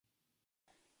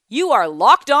You are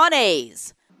Locked On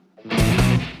A's,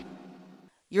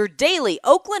 your daily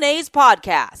Oakland A's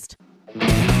podcast.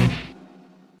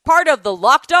 Part of the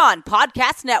Locked On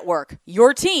Podcast Network,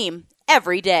 your team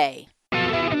every day.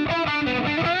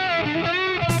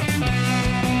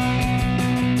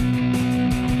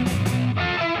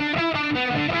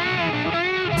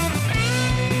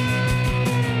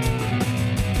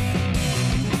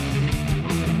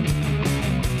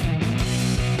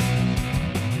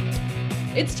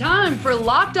 It's time for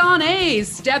Locked On A's.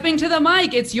 Stepping to the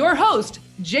mic, it's your host,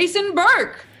 Jason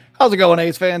Burke. How's it going,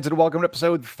 A's fans, and welcome to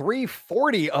episode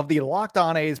 340 of the Locked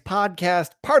On A's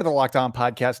podcast, part of the Locked On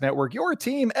Podcast Network, your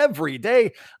team every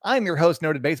day. I'm your host,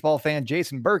 noted baseball fan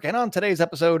Jason Burke, and on today's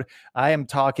episode, I am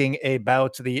talking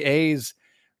about the A's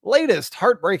latest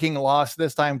heartbreaking loss,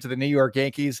 this time to the New York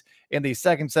Yankees. In the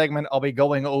second segment, I'll be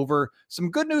going over some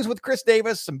good news with Chris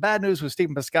Davis, some bad news with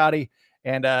Stephen Piscotty,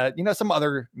 and, some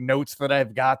other notes that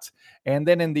I've got. And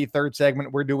then in the third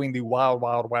segment, we're doing the Wild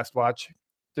Wild West watch.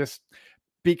 Just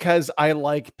because I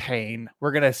like pain.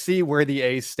 We're going to see where the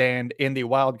A's stand in the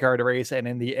wild card race and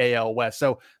in the AL West.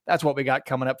 So that's what we got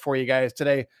coming up for you guys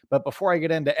today. But before I get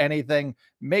into anything,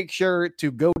 make sure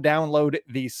to go download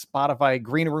the Spotify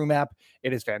Green Room app.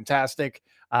 It is fantastic.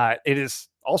 It is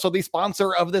also the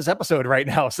sponsor of this episode right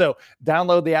now. So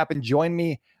download the app and join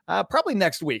me probably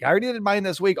next week. I already did mine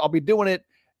this week. I'll be doing it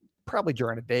probably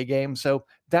during a day game. So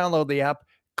download the app,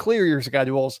 clear your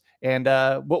schedules, and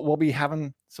we'll be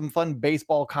having some fun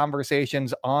baseball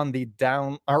conversations on the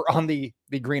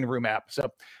Green Room app.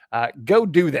 So go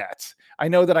do that. I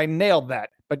know that I nailed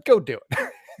that, but go do it.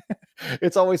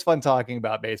 It's always fun talking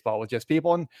about baseball with just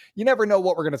people, and you never know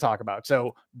what we're going to talk about.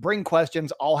 So bring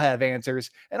questions. I'll have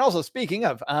answers. And also, speaking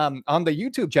of, on the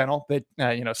YouTube channel that,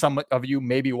 some of you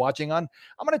may be watching on,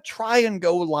 I'm going to try and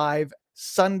go live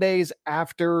Sundays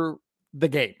after the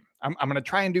game. I'm going to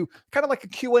try and do kind of like a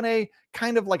Q&A,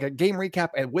 kind of like a game recap,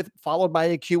 and followed by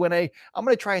a Q&A. I'm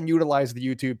going to try and utilize the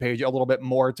YouTube page a little bit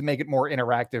more to make it more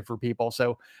interactive for people.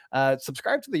 So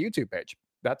subscribe to the YouTube page.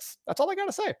 That's all I got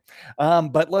to say.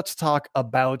 But let's talk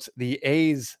about the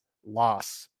A's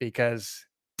loss, because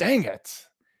dang it.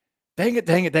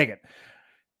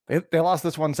 They lost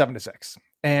this one 7-6,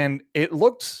 and it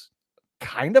looked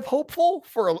kind of hopeful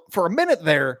for a minute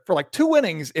there. For like 2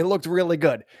 innings, it looked really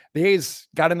good. The A's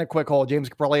got in a quick hole. James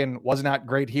Kaprielian was not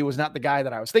great. He was not the guy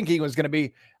that I was thinking he was going to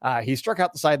be. He struck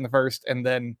out the side in the first, and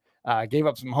then gave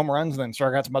up some home runs, and then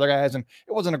struck out some other guys, and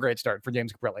it wasn't a great start for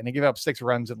James Kaprielian. He gave up 6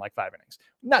 runs in like 5 innings.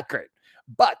 Not great.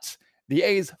 But the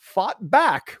A's fought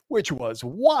back, which was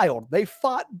wild. They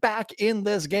fought back in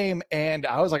this game, and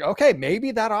I was like, okay,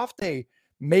 maybe that off day,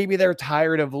 maybe they're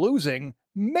tired of losing,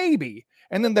 maybe.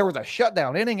 And then there was a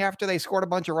shutdown inning after they scored a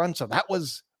bunch of runs, so that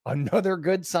was another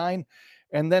good sign.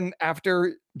 And then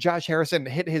after Josh Harrison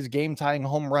hit his game-tying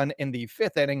home run in the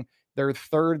 5th inning, their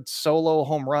third solo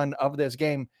home run of this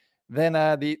game, then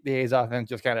the A's offense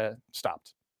just kind of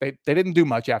stopped. They didn't do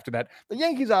much after that. The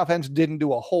Yankees offense didn't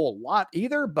do a whole lot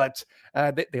either, but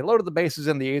they loaded the bases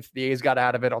in the 8th. The A's got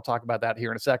out of it. I'll talk about that here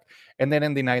in a sec. And then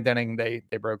in the 9th inning, they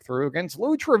broke through against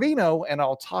Lou Trevino, and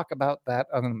I'll talk about that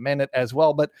in a minute as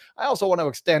well. But I also want to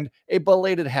extend a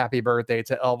belated happy birthday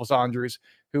to Elvis Andrus,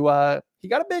 who he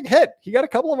got a big hit. He got a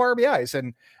couple of RBIs,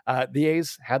 and the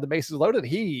A's had the bases loaded.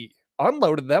 He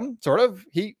unloaded them, sort of.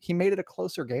 He made it a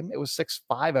closer game. It was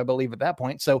 6-5, I believe, at that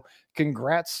point. So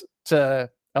congrats to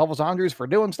Elvis Andrus for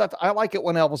doing stuff. I like it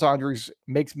when Elvis Andrus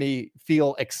makes me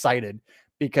feel excited,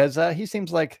 because he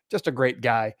seems like just a great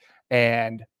guy,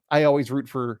 and I always root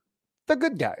for the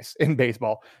good guys in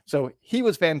baseball. So he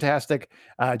was fantastic.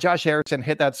 Josh Harrison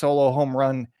hit that solo home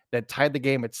run that tied the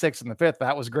game at 6 in the 5th.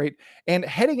 That was great. And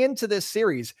heading into this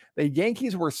series, the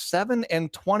Yankees were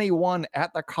 7-21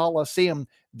 at the Coliseum,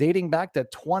 dating back to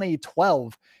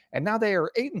 2012. And now they are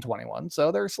 8-21,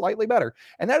 so they're slightly better.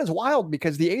 And that is wild,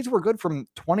 because the A's were good from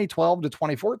 2012 to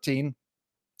 2014.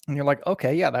 And you're like,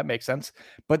 okay, yeah, that makes sense.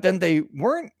 But then they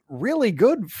weren't really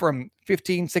good from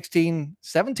 15, 16,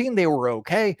 17. They were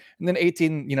okay. And then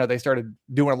 18, they started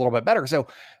doing a little bit better. So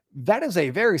that is a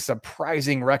very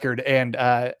surprising record. And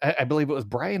I believe it was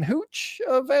Brian Hooch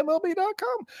of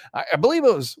MLB.com. I believe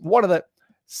it was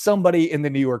somebody in the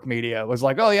New York media was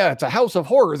like, oh yeah, it's a house of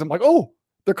horrors. I'm like, oh,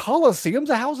 the Coliseum's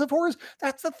a house of horrors?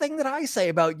 That's the thing that I say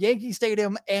about Yankee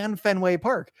Stadium and Fenway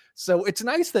Park. So it's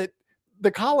nice that the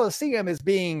Coliseum is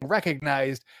being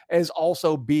recognized as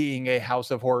also being a house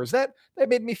of horrors. That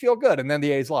made me feel good. And then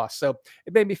the A's lost. So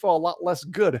it made me feel a lot less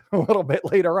good a little bit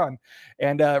later on.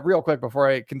 And real quick, before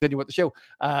I continue with the show,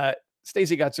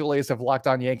 Stacey Gotsulias of Locked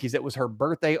On Yankees. It was her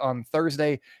birthday on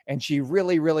Thursday, and she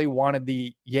really, really wanted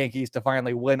the Yankees to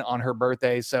finally win on her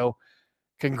birthday. So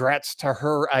congrats to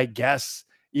her, I guess,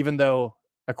 even though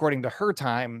according to her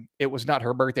time, it was not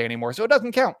her birthday anymore, so it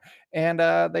doesn't count. And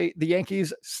the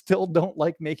Yankees still don't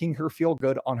like making her feel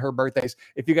good on her birthdays.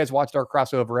 If you guys watched our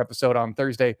crossover episode on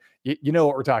Thursday, you know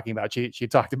what we're talking about. She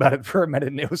talked about it for a minute,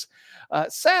 and it was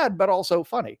sad, but also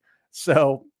funny.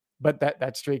 So, but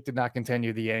that streak did not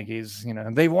continue. The Yankees,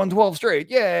 they won 12 straight.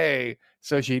 Yay.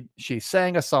 So she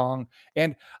sang a song,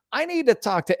 and I need to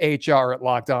talk to HR at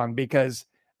Locked On because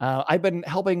I've been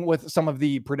helping with some of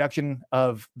the production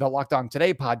of the Locked On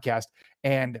Today podcast.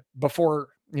 And before,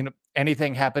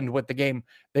 anything happened with the game,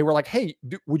 they were like, hey,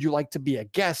 would you like to be a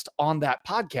guest on that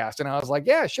podcast? And I was like,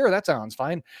 yeah, sure. That sounds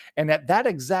fine. And at that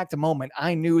exact moment,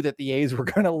 I knew that the A's were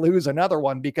going to lose another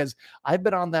one because I've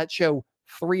been on that show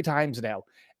 3 times now.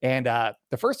 And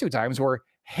the first 2 times were,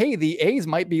 hey, the A's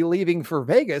might be leaving for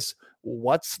Vegas.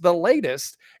 What's the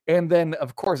latest? And then,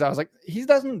 of course, I was like, he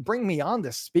doesn't bring me on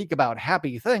to speak about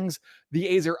happy things. The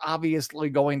A's are obviously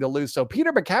going to lose. So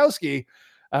Peter Bukowski,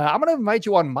 I'm going to invite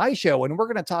you on my show, and we're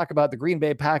going to talk about the Green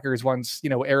Bay Packers once,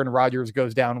 Aaron Rodgers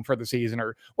goes down for the season,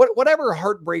 or whatever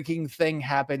heartbreaking thing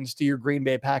happens to your Green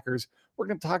Bay Packers. We're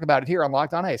going to talk about it here on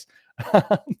Locked On A's.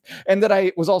 And then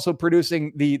I was also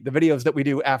producing the videos that we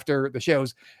do after the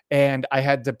shows, and I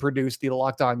had to produce the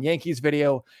Locked On Yankees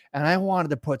video, and I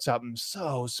wanted to put something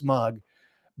so smug,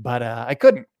 but I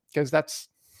couldn't because that's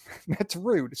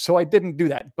rude. So I didn't do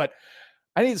that. But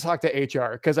I need to talk to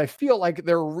HR because I feel like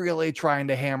they're really trying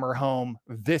to hammer home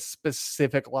this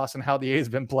specific loss and how the A's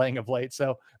been playing of late.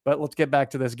 So, but let's get back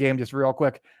to this game just real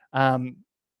quick.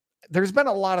 There's been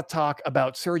a lot of talk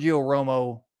about Sergio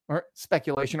Romo, or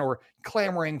speculation, or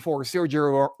clamoring for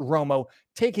Sergio Romo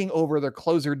taking over the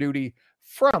closer duty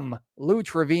from Lou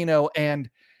Trevino. And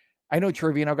I know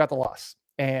Trevino got the loss,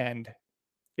 and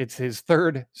it's his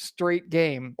 3rd straight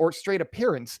game or straight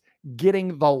appearance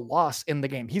getting the loss in the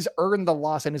game. He's earned the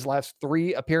loss in his last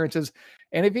 3 appearances.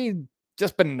 And if he'd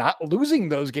just been not losing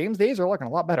those games, the A's are looking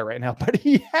a lot better right now, but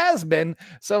he has been.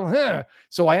 So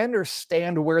I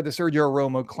understand where the Sergio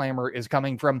Romo clamor is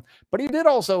coming from, but he did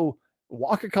also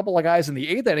walk a couple of guys in the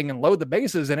 8th inning and load the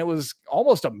bases. And it was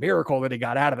almost a miracle that he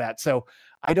got out of that. So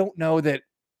I don't know that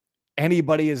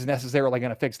anybody is necessarily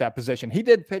going to fix that position. He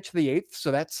did pitch the 8th.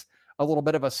 So that's a little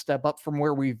bit of a step up from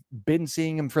where we've been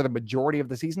seeing him for the majority of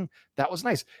the season. That was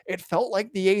nice. It felt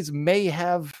like the A's may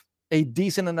have a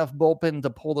decent enough bullpen to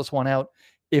pull this one out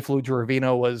if Lou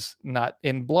Trevino was not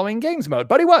in blowing games mode,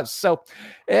 but he was. So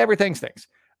everything stinks.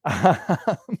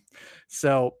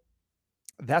 So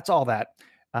that's all that.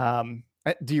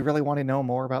 Do you really want to know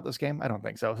more about this game? I don't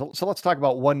think so. So let's talk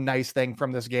about one nice thing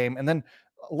from this game, and then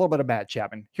a little bit of Matt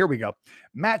Chapman. Here we go.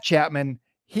 Matt Chapman,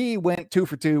 he went 2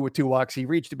 for 2 with 2 walks. He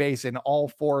reached a base in all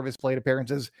 4 of his plate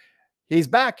appearances. He's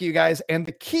back, you guys. And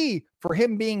the key for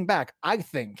him being back, I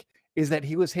think, is that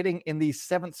he was hitting in the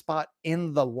 7th spot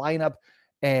in the lineup.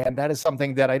 And that is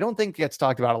something that I don't think gets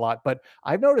talked about a lot, but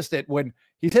I've noticed it when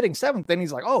he's hitting 7th, then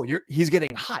he's like, oh, he's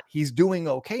getting hot. He's doing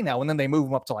okay now. And then they move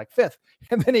him up to like 5th,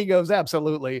 and then he goes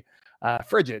absolutely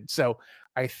frigid. So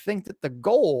I think that the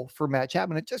goal for Matt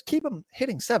Chapman is just keep him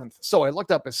hitting 7th. So I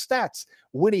looked up his stats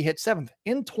when he hit 7th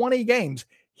in 20 games.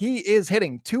 He is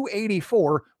hitting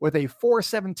 .284 with a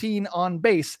 .417 on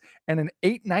base and an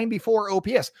 .894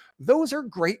 OPS. Those are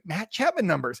great Matt Chapman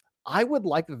numbers. I would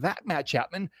like that Matt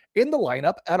Chapman in the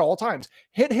lineup at all times.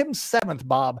 Hit him 7th,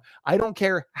 Bob. I don't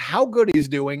care how good he's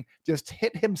doing. Just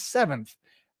hit him 7th.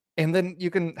 And then you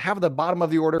can have the bottom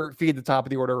of the order, feed the top of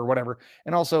the order, or whatever.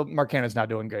 And also, Mark Canha's not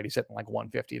doing great. He's hitting like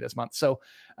 150 this month. So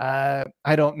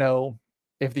I don't know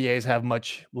if the A's have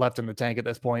much left in the tank at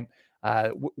this point.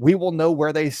 We will know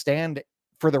where they stand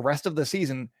for the rest of the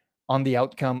season on the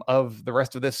outcome of the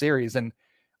rest of this series. And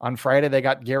on Friday, they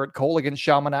got Garrett Cole against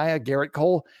Sean Manaea. Garrett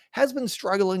Cole has been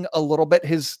struggling a little bit.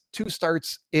 His 2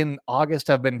 starts in August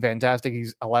have been fantastic.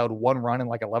 He's allowed 1 run in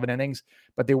like 11 innings,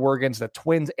 but they were against the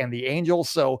Twins and the Angels.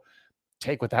 So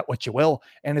take with that what you will.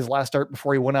 And his last start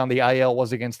before he went on the IL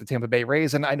was against the Tampa Bay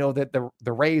Rays. And I know that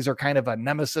the Rays are kind of a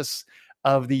nemesis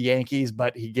of the Yankees,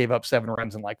 but he gave up 7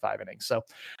 runs in like 5 innings. So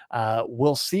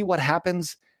we'll see what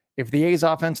happens. If the A's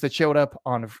offense that showed up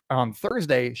on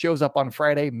Thursday shows up on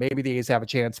Friday, maybe the A's have a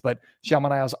chance. But Sean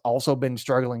Manaea's also been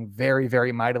struggling very,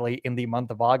 very mightily in the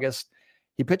month of August.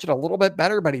 He pitched a little bit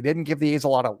better, but he didn't give the A's a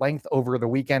lot of length over the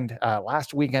weekend,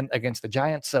 last weekend against the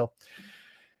Giants. So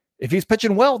if he's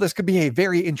pitching well, this could be a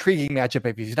very intriguing matchup.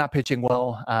 If he's not pitching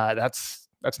well, that's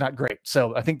not great.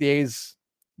 So I think the A's,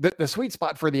 the sweet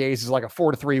spot for the A's is like a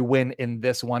 4-3 win in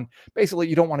this one. Basically,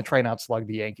 you don't want to try and outslug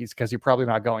the Yankees because you're probably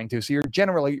not going to. So you're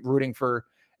generally rooting for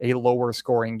a lower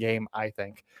scoring game, I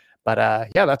think. But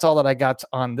yeah, that's all that I got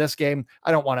on this game.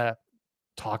 I don't want to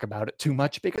talk about it too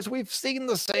much because we've seen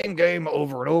the same game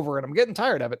over and over and I'm getting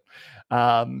tired of it.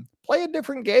 Play a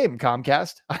different game,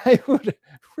 Comcast. I would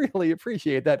really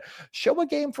appreciate that. Show a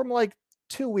game from like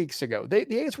 2 weeks ago.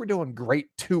 The A's were doing great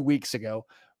 2 weeks ago.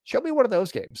 Show me one of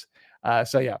those games.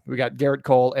 So yeah, we got Garrett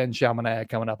Cole and Chaminade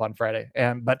coming up on Friday.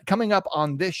 But coming up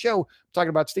on this show, talking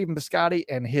about Stephen Piscotty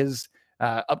and his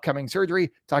upcoming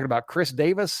surgery, talking about Chris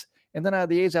Davis, and then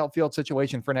the A's outfield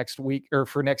situation for next week or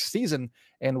for next season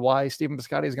and why Stephen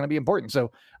Piscotty is going to be important.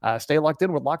 So stay locked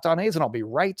in with Locked On A's and I'll be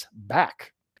right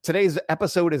back. Today's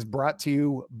episode is brought to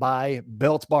you by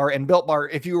Built Bar. And Built Bar,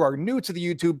 if you are new to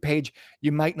the YouTube page,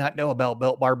 you might not know about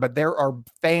Built Bar, but there are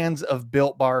fans of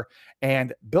Built Bar,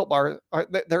 and Built Bar,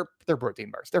 they're protein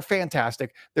bars. They're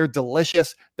fantastic. They're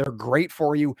delicious. They're great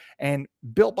for you. And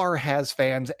Built Bar has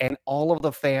fans, and all of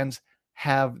the fans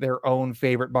have their own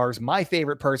favorite bars. My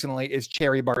favorite personally is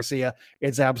Cherry Barcia.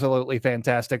 It's absolutely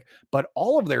fantastic, but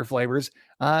all of their flavors,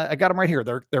 I got them right here.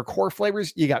 Their core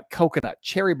flavors, you got coconut,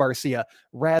 Cherry Barcia,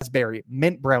 raspberry,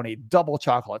 mint brownie, double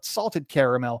chocolate, salted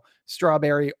caramel,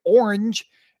 strawberry, orange,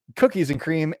 cookies and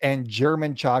cream, and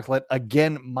German chocolate.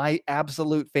 Again, my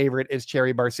absolute favorite is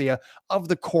Cherry Barcia of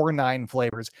the core 9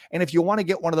 flavors. And if you want to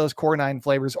get one of those core 9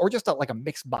 flavors or just like a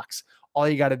mixed box, all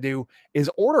you got to do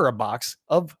is order a box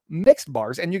of mixed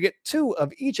bars and you get 2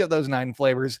 of each of those 9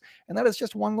 flavors. And that is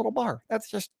just one little bar. That's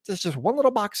just one little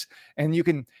box, and you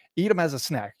can eat them as a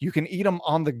snack. You can eat them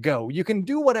on the go. You can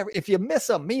do whatever. If you miss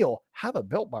a meal, have a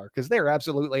Built Bar because they're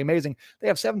absolutely amazing. They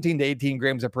have 17 to 18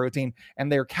 grams of protein and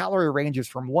their calorie ranges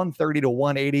from 130 to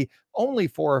 180, only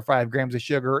 4 or 5 grams of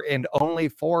sugar and only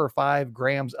 4 or 5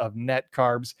 grams of net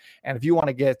carbs. And if you want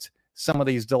to get some of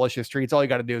these delicious treats, all you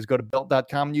got to do is go to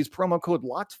built.com and use promo code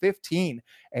LOCKED15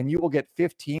 and you will get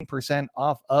 15%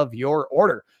 off of your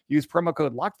order. Use promo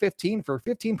code LOCKED15 for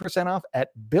 15% off at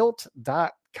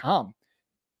built.com.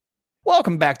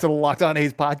 Welcome back to the Locked On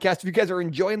A's podcast. If you guys are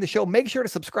enjoying the show, make sure to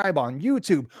subscribe on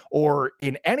YouTube or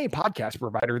in any podcast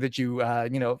provider that you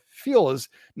feel is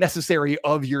necessary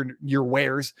of your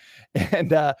wares.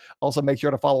 And also make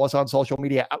sure to follow us on social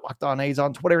media at Locked On A's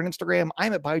on Twitter and Instagram.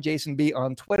 I'm at ByJasonB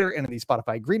on Twitter and in the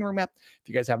Spotify Green Room app. If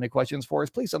you guys have any questions for us,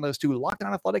 please send those to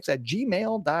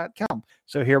lockedonathletics@gmail.com.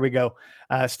 So here we go.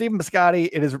 Stephen Piscotty,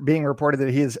 it is being reported that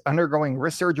he is undergoing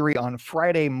wrist surgery on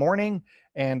Friday morning.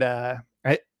 And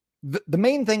the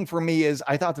main thing for me is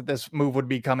I thought that this move would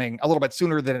be coming a little bit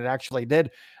sooner than it actually did.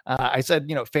 I said,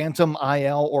 phantom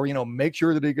IL or, make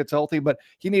sure that he gets healthy, but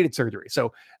he needed surgery.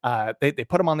 So they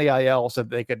put him on the IL so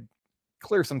that they could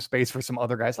clear some space for some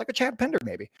other guys like a Chad Pinder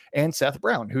maybe, and Seth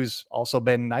Brown, who's also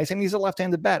been nice. And he's a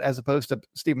left-handed bat as opposed to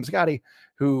Stephen Piscotty,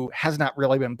 who has not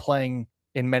really been playing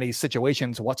in many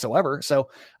situations whatsoever. So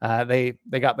they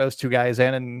got those 2 guys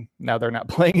in and now they're not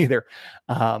playing either.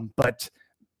 But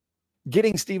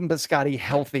getting Stephen Piscotty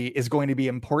healthy is going to be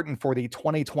important for the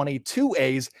 2022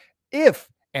 A's if,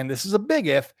 and this is a big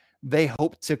if, they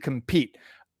hope to compete.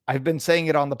 I've been saying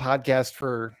it on the podcast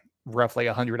for roughly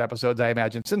 100 episodes, I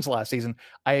imagine, since last season.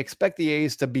 I expect the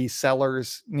A's to be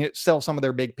sellers, sell some of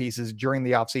their big pieces during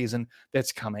the offseason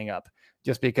that's coming up,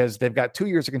 just because they've got 2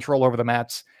 years of control over the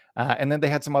Mets. And then they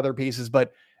had some other pieces,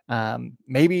 but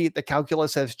maybe the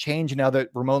calculus has changed now that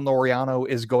Ramon Laureano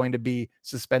is going to be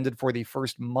suspended for the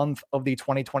first month of the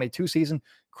 2022 season.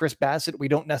 Chris Bassitt, we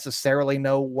don't necessarily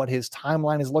know what his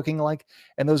timeline is looking like.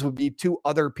 And those would be 2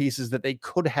 other pieces that they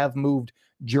could have moved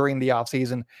during the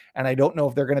offseason. And I don't know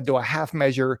if they're going to do a half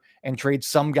measure and trade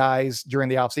some guys during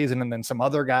the offseason and then some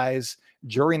other guys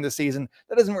during the season.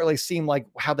 That doesn't really seem like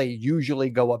how they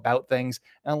usually go about things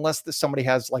unless somebody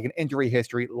has like an injury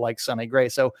history like Sonny Gray.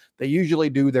 So they usually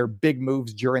do their big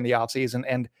moves during the offseason,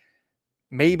 and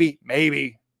maybe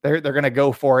they're going to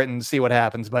go for it and see what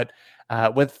happens. But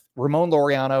with Ramon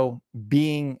Laureano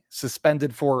being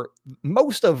suspended for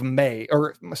most of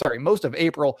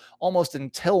April, almost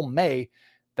until May,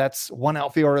 that's one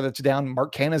outfielder that's down.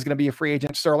 Mark Canha is going to be a free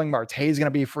agent. Sterling Marte is going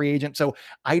to be a free agent. So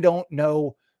I don't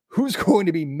know who's going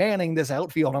to be manning this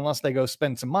outfield unless they go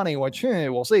spend some money, which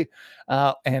we'll see.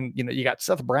 And you got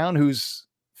Seth Brown, who's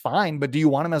fine, but do you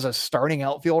want him as a starting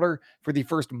outfielder for the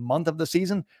first month of the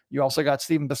season? You also got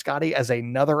Stephen Piscotty as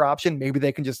another option. Maybe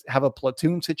they can just have a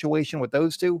platoon situation with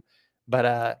those 2.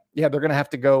 But they're going to have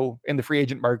to go in the free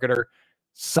agent market or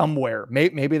somewhere.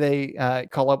 Maybe they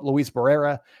call up Luis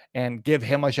Barrera and give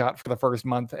him a shot for the first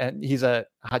month. And he's a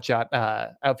hot shot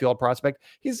outfield prospect.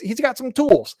 He's got some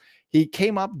tools. He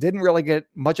came up, didn't really get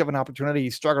much of an opportunity. He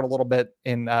struggled a little bit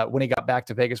in when he got back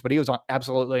to Vegas, but he was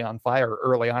absolutely on fire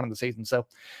early on in the season. So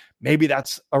maybe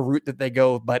that's a route that they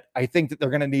go. But I think that they're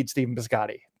going to need Stephen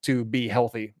Piscotty to be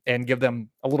healthy and give them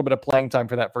a little bit of playing time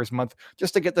for that first month,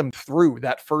 just to get them through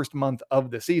that first month of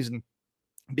the season.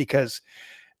 Because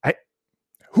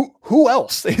who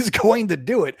else is going to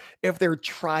do it if they're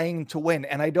trying to win?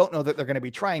 And I don't know that they're going to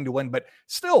be trying to win, but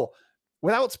still,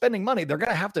 without spending money, they're going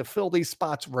to have to fill these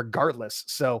spots regardless.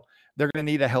 So they're going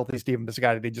to need a healthy Stephen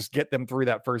Piscotty to just get them through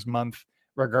that first month,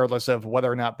 regardless of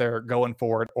whether or not they're going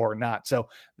for it or not. So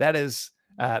that is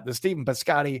the Stephen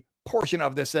Piscotty portion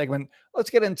of this segment. Let's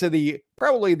get into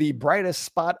probably the brightest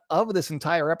spot of this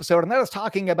entire episode, and that is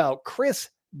talking about Chris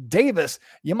Davis.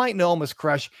 You might know him as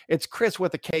Crush. It's Chris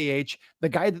with a KH, the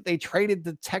guy that they traded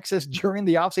to Texas during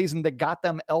the offseason that got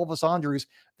them Elvis Andrus.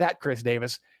 That Chris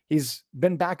Davis. He's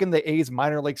been back in the A's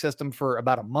minor league system for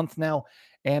about a month now,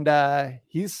 and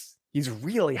he's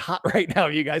really hot right now,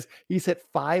 you guys. He's hit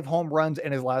 5 home runs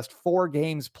in his last 4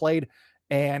 games played,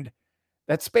 and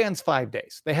that spans 5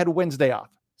 days. They had Wednesday off.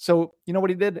 So you know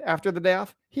what he did after the day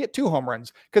off? He hit 2 home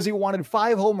runs because he wanted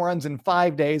 5 home runs in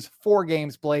 5 days, 4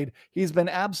 games played. He's been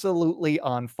absolutely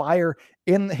on fire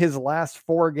in his last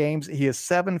 4 games. He is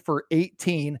 7 for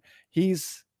 18.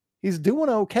 He's doing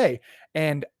okay.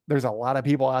 And there's a lot of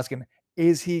people asking,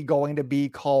 is he going to be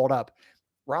called up?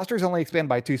 Rosters only expand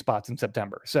by 2 spots in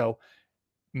September. So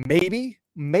maybe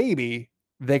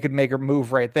they could make a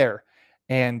move right there.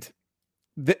 And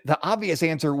the obvious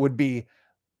answer would be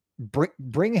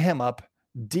bring him up,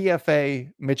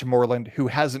 DFA Mitch Moreland, who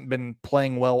hasn't been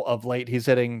playing well of late. He's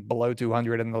hitting below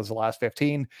 200 in those last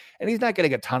 15, and he's not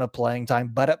getting a ton of playing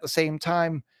time. But at the same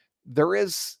time,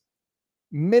 there's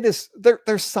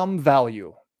some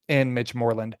value in Mitch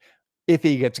Moreland if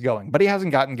he gets going. But he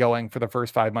hasn't gotten going for the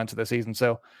first 5 months of the season,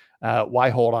 so why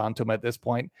hold on to him at this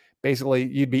point? Basically,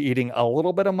 you'd be eating a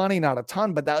little bit of money, not a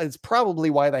ton, but that is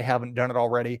probably why they haven't done it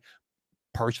already.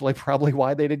 Partially probably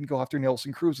why they didn't go after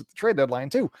Nelson Cruz at the trade deadline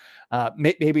too.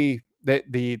 Maybe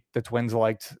the Twins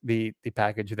liked the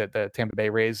package that the Tampa Bay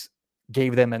Rays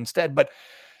gave them instead, but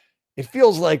it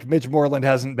feels like Mitch Moreland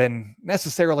hasn't been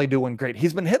necessarily doing great.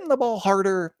 He's been hitting the ball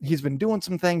harder. He's been doing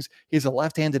some things. He's a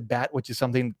left-handed bat, which is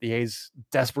something that the A's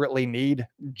desperately need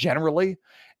generally.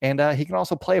 And he can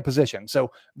also play a position.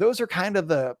 So those are kind of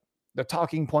the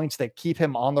talking points that keep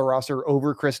him on the roster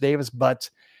over Chris Davis. But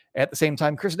at the same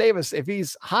time, Chris Davis, if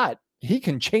he's hot, he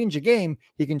can change a game.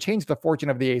 He can change the fortune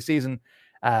of the A season.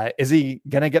 Is he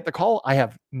going to get the call? I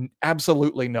have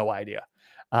absolutely no idea.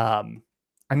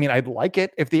 I mean, I'd like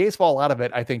it. If the A's fall out of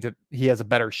it, I think that he has a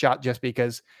better shot just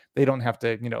because they don't have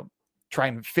to, try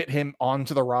and fit him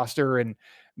onto the roster and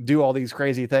do all these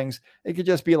crazy things. It could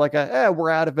just be like we're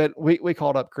out of it. We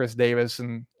called up Chris Davis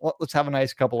and let's have a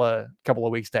nice couple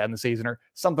of weeks to end the season or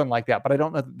something like that. But I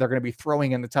don't know that they're going to be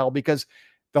throwing in the towel because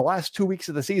the last 2 weeks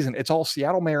of the season, it's all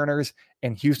Seattle Mariners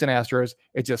and Houston Astros.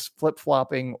 It's just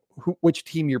flip-flopping which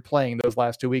team you're playing those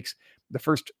last 2 weeks. The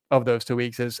first of those 2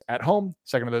 weeks is at home.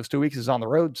 Second of those 2 weeks is on the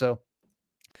road. So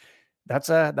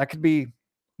that could be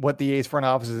what the A's front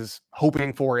office is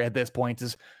hoping for at this point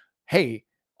is, hey,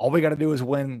 all we got to do is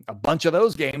win a bunch of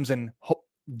those games and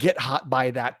get hot by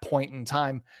that point in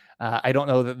time. I don't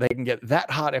know that they can get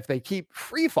that hot if they keep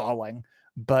free-falling,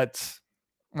 but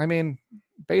I mean,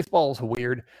 baseball is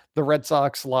weird. The Red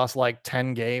Sox lost like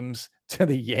 10 games to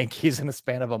the Yankees in the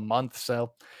span of a month.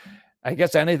 So I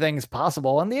guess anything's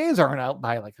possible. And the A's aren't out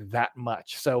by like that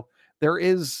much. So there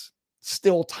is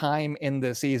still time in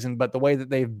the season, but the way that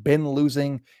they've been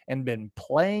losing and been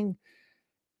playing,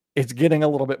 it's getting a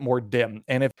little bit more dim.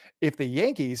 And if the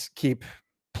Yankees keep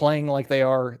playing like they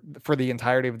are for the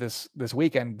entirety of this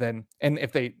weekend, then, and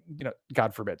if they,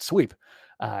 God forbid, sweep,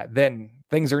 then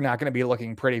things are not going to be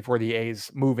looking pretty for the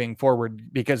A's moving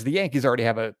forward because the Yankees already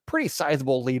have a pretty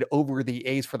sizable lead over the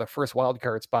A's for the first wild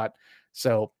card spot.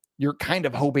 So you're kind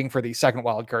of hoping for the second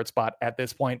wild card spot at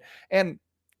this point. And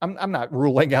I'm not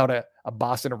ruling out a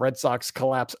Boston Red Sox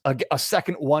collapse, a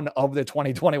second one of the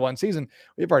 2021 season.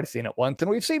 We've already seen it once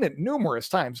and we've seen it numerous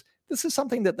times. This is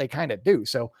something that they kind of do.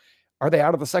 So are they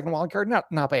out of the second wild card? Not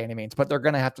by any means, but they're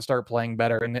going to have to start playing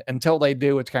better. And until they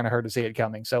do, it's kind of hard to see it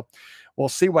coming. So we'll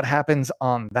see what happens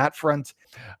on that front.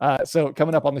 So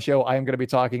coming up on the show, I am going to be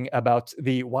talking about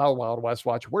the Wild Wild West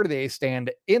watch. Where do they stand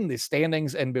in the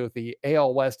standings in both the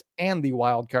AL West and the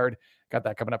wild card? Got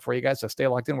that coming up for you guys. So stay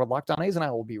locked in with Locked On A's and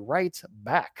I will be right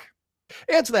back.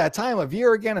 It's that time of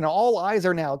year again, and all eyes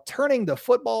are now turning to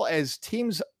football as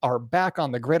teams are back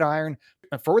on the gridiron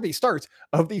for the start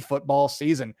of the football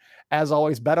season. As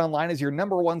always, BetOnline is your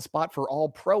number one spot for all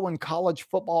pro and college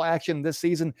football action this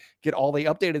season. Get all the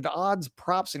updated odds,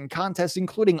 props, and contests,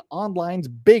 including online's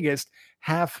biggest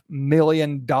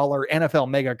 $500,000 NFL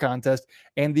mega contest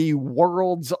and the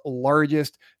world's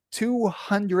largest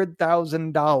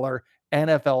 $200,000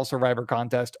 NFL Survivor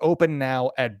contest, open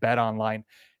now at BetOnline.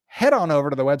 Head on over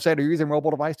to the website or use your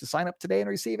mobile device to sign up today and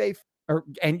receive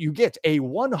and you get a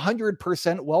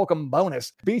 100% welcome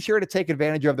bonus. Be sure to take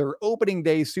advantage of their opening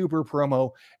day super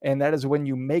promo, and that is when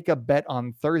you make a bet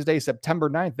on Thursday, September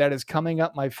 9th. That is coming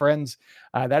up, my friends.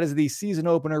 That is the season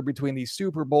opener between the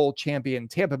Super Bowl champion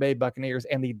Tampa Bay Buccaneers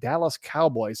and the Dallas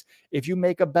Cowboys. If you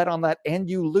make a bet on that and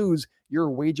you lose, your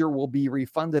wager will be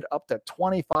refunded up to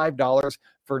 $25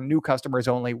 for new customers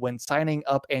only when signing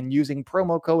up and using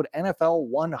promo code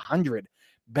NFL100.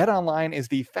 BetOnline is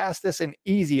the fastest and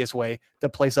easiest way to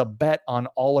place a bet on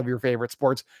all of your favorite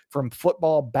sports, from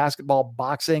football, basketball,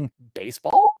 boxing,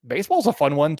 baseball. Baseball's a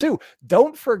fun one too.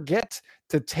 Don't forget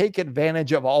to take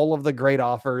advantage of all of the great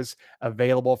offers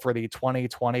available for the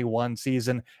 2021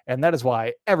 season. And that is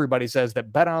why everybody says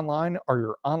that BetOnline are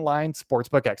your online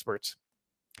sportsbook experts.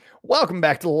 Welcome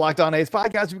back to the Locked On A's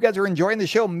podcast. If you guys are enjoying the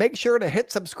show, make sure to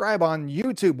hit subscribe on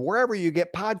YouTube, wherever you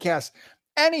get podcasts,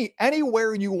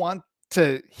 anywhere you want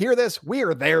to hear this. We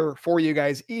are there for you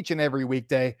guys each and every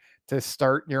weekday to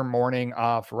start your morning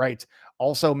off right.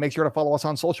 Also, make sure to follow us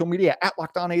on social media at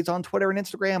Locked On A's on Twitter and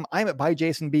Instagram. I'm at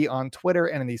ByJasonB on Twitter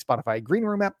and in the Spotify Green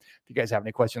Room app. If you guys have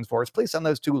any questions for us, please send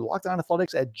those to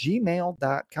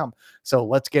lockedonathletics@gmail.com. So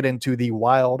let's get into the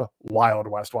wild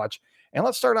West watch. And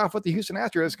let's start off with the Houston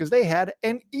Astros, because they had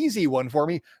an easy one for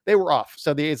me. They were off.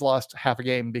 So the A's lost half a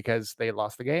game because they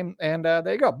lost the game. And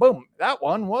there you go. Boom. That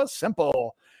one was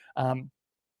simple.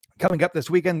 Coming up this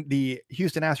weekend, the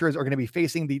Houston Astros are going to be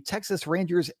facing the Texas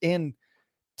Rangers in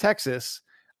Texas,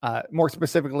 more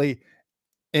specifically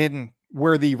in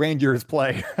where the Rangers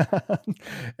play.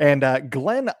 And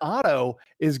Glenn Otto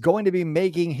is going to be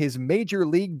making his major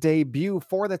league debut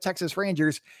for the Texas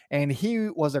Rangers, and he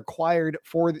was acquired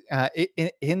for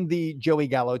in the Joey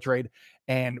Gallo trade.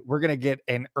 And we're going to get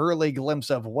an early glimpse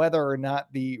of whether or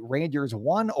not the Rangers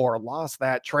won or lost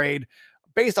that trade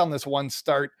based on this one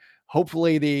start.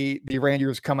 Hopefully the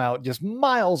Rangers come out just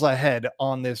miles ahead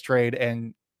on this trade.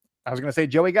 And I was going to say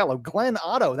Joey Gallo, Glenn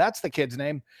Otto, that's the kid's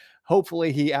name.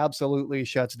 Hopefully he absolutely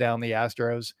shuts down the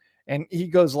Astros and he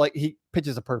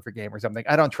pitches a perfect game or something.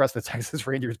 I don't trust the Texas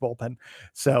Rangers bullpen.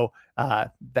 So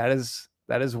that is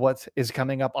what is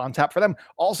coming up on tap for them.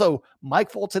 Also,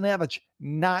 Mike Foltynewicz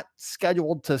not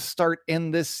scheduled to start in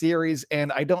this series.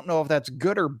 And I don't know if that's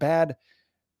good or bad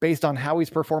based on how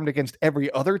he's performed against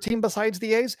every other team besides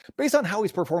the A's. Based on how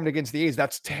he's performed against the A's,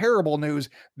 that's terrible news.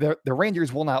 The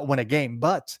Rangers will not win a game,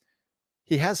 but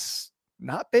he has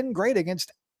not been great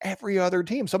against every other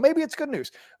team. So maybe it's good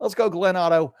news. Let's go Glenn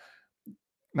Otto,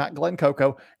 not Glenn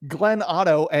Coco, Glenn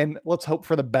Otto, and let's hope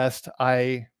for the best.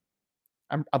 I'm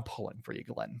pulling for you,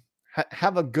 Glenn.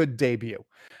 Have a good debut.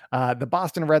 The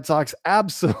Boston Red Sox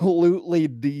absolutely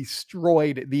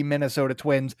destroyed the Minnesota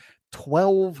Twins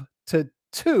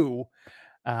 12-2.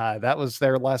 That was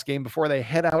their last game before they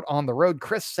head out on the road.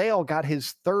 Chris Sale got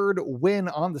his third win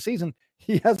on the season.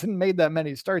 He hasn't made that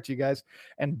many starts, you guys.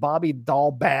 And Bobby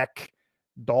Dahlbeck.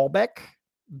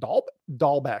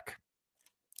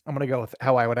 I'm going to go with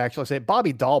how I would actually say it.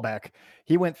 Bobby Dahlbeck.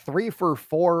 He went 3 for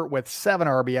 4 with 7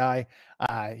 RBI.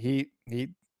 He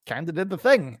kind of did the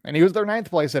thing, and he was their 9th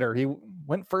place hitter. He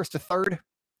went first to third.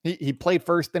 He played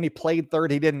first, then he played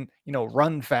third. He didn't,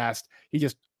 run fast. He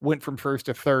just went from first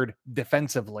to third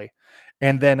defensively.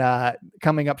 And then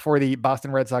coming up for the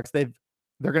Boston Red Sox, they're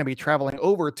going to be traveling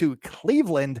over to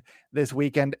Cleveland this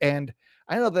weekend. And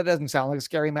I know that doesn't sound like a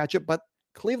scary matchup, but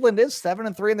Cleveland is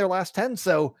 7-3 in their last 10.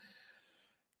 So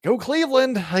go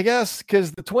Cleveland, I guess,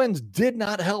 because the Twins did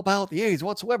not help out the A's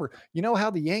whatsoever. You know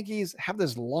how the Yankees have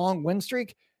this long win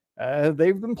streak?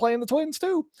 They've been playing the Twins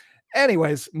too.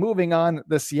 Anyways, moving on,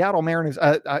 the Seattle Mariners,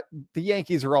 the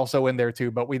Yankees are also in there too,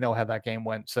 but we know how that game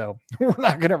went, so we're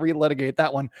not going to relitigate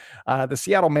that one. The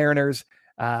Seattle Mariners,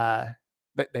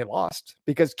 they lost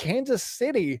because Kansas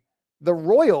City, the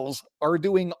Royals, are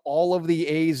doing all of the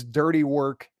A's dirty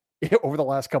work over the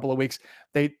last couple of weeks.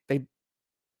 They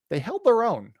held their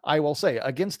own, I will say,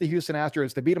 against the Houston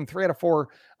Astros. They beat them 3 out of 4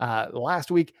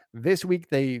 last week. This week,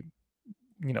 they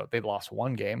lost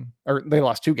one game, or they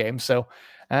lost 2 games. So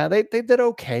they did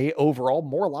okay overall,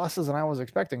 more losses than I was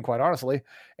expecting, quite honestly.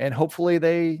 And hopefully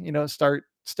they, start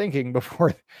stinking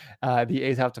before the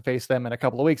A's have to face them in a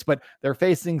couple of weeks. But they're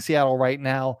facing Seattle right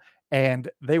now, and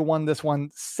they won this one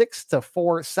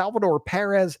 6-4. Salvador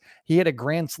Perez, he hit a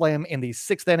grand slam in the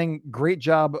 6th inning. Great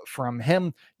job from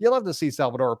him. You'll love to see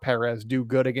Salvador Perez do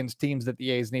good against teams that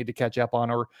the A's need to catch up on,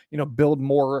 or build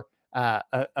more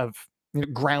of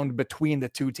ground between the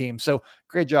two teams. So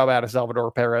great job out of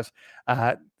Salvador Perez.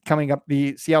 Coming up,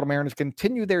 the Seattle Mariners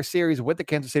continue their series with the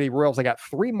Kansas City Royals. They got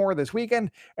 3 more this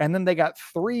weekend, and then they got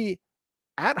 3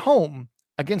 at home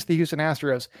against the Houston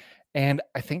Astros. And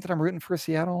I think that I'm rooting for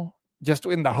Seattle just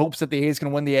in the hopes that the A's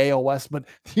can win the AL West, but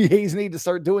the A's need to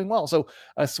start doing well. So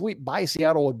a sweep by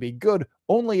Seattle would be good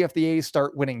only if the A's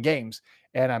start winning games.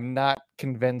 And I'm not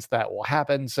convinced that will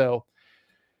happen. So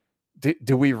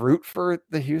do we root for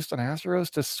the Houston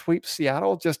Astros to sweep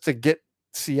Seattle just to get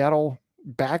Seattle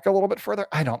back a little bit further?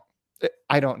 I don't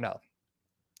know.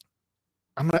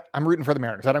 I'm rooting for the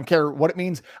Mariners. I don't care what it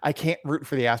means. I can't root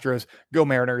for the Astros. Go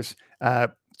Mariners.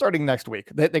 Starting next week.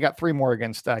 They got 3 more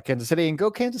against Kansas City, and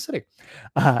go Kansas City.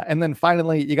 And then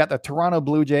finally, you got the Toronto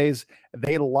Blue Jays.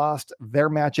 They lost their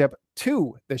matchup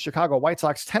to the Chicago White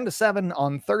Sox 10-7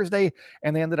 on Thursday,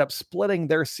 and they ended up splitting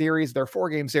their series, their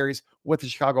 4-game series with the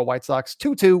Chicago White Sox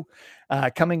 2-2.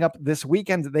 Coming up this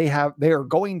weekend, they are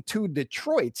going to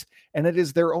Detroit, and it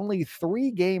is their only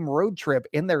 3-game road trip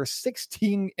in a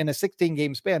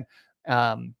 16-game span.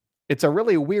 It's a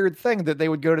really weird thing that they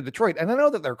would go to Detroit, and I know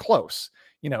that they're close,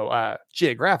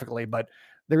 geographically, but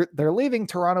they're leaving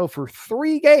Toronto for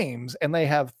 3 games, and they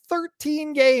have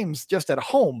 13 games just at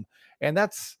home, and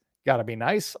that's got to be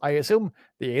nice. I assume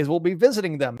the A's will be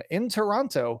visiting them in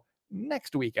Toronto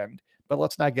next weekend, but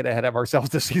let's not get ahead of ourselves.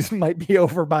 The season might be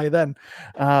over by then.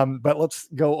 But let's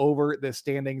go over the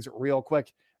standings real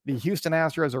quick. The Houston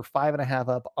Astros are 5.5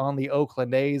 up on the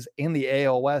Oakland A's in the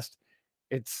AL West.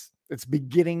 It's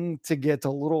beginning to get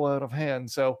a little out of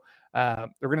hand. So they're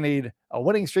going to need a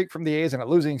winning streak from the A's and a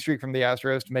losing streak from the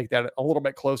Astros to make that a little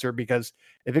bit closer, because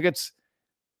if it gets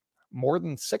more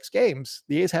than 6 games,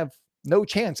 the A's have no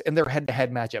chance in their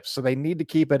head-to-head matchups. So they need to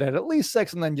keep it at least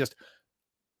 6 and then just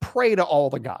pray to all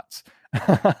the gods.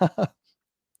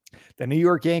 The New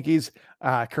York Yankees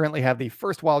currently have the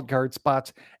first wild card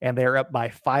spot, and they're up by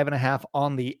 5.5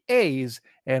 on the A's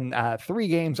and 3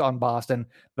 games on Boston.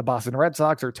 The Boston Red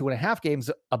Sox are 2.5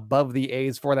 games above the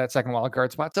A's for that second wild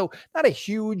card spot. So not a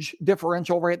huge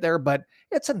differential right there, but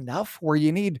it's enough where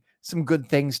you need some good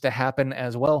things to happen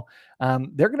as well.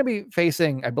 They're going to be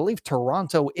facing, I believe, Tampa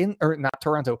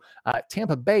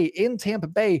Bay in Tampa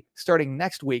Bay starting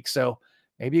next week. So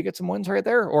maybe you get some wins right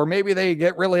there, or maybe they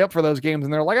get really up for those games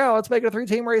and they're like, oh, let's make it a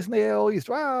 3-team race in the AL East.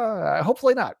 Well,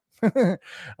 hopefully not.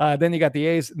 Then you got the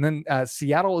A's, and then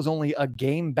Seattle is only a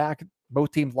game back.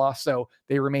 Both teams lost, so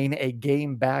they remain a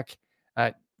game back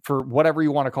for whatever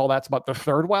you want to call that. It's about the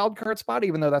 3rd wild card spot,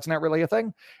 even though that's not really a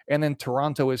thing. And then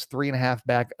Toronto is 3.5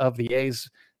 back of the A's.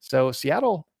 So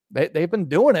Seattle, they've been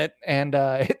doing it, and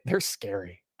they're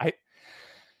scary.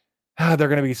 They're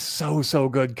going to be so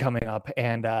good coming up,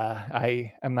 and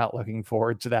I am not looking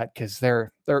forward to that, because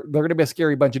they're going to be a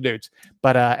scary bunch of dudes.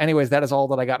 But anyways, that is all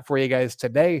that I got for you guys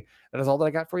today. That is all that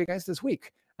I got for you guys this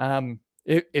week.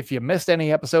 If you missed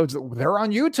any episodes, they're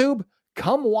on YouTube.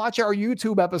 Come watch our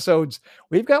YouTube episodes.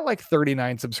 We've got like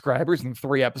 39 subscribers and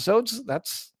 3 episodes.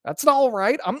 That's all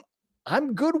right.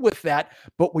 I'm good with that,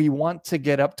 but we want to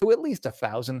get up to at least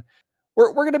 1,000.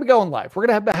 We're going to be going live. We're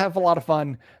going to have a lot of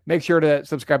fun. Make sure to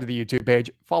subscribe to the YouTube page.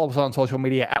 Follow us on social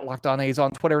media at Locked On A's on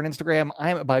Twitter and Instagram.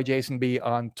 I am at @ByJasonB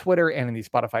on Twitter and in the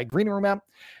Spotify Green Room app.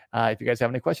 If you guys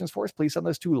have any questions for us, please send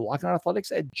those to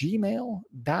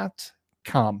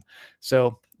lockedonathletics@gmail.com.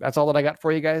 So that's all that I got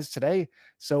for you guys today.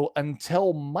 So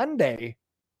until Monday,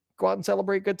 go out and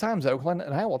celebrate good times, Oakland,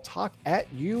 and I will talk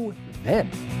at you then.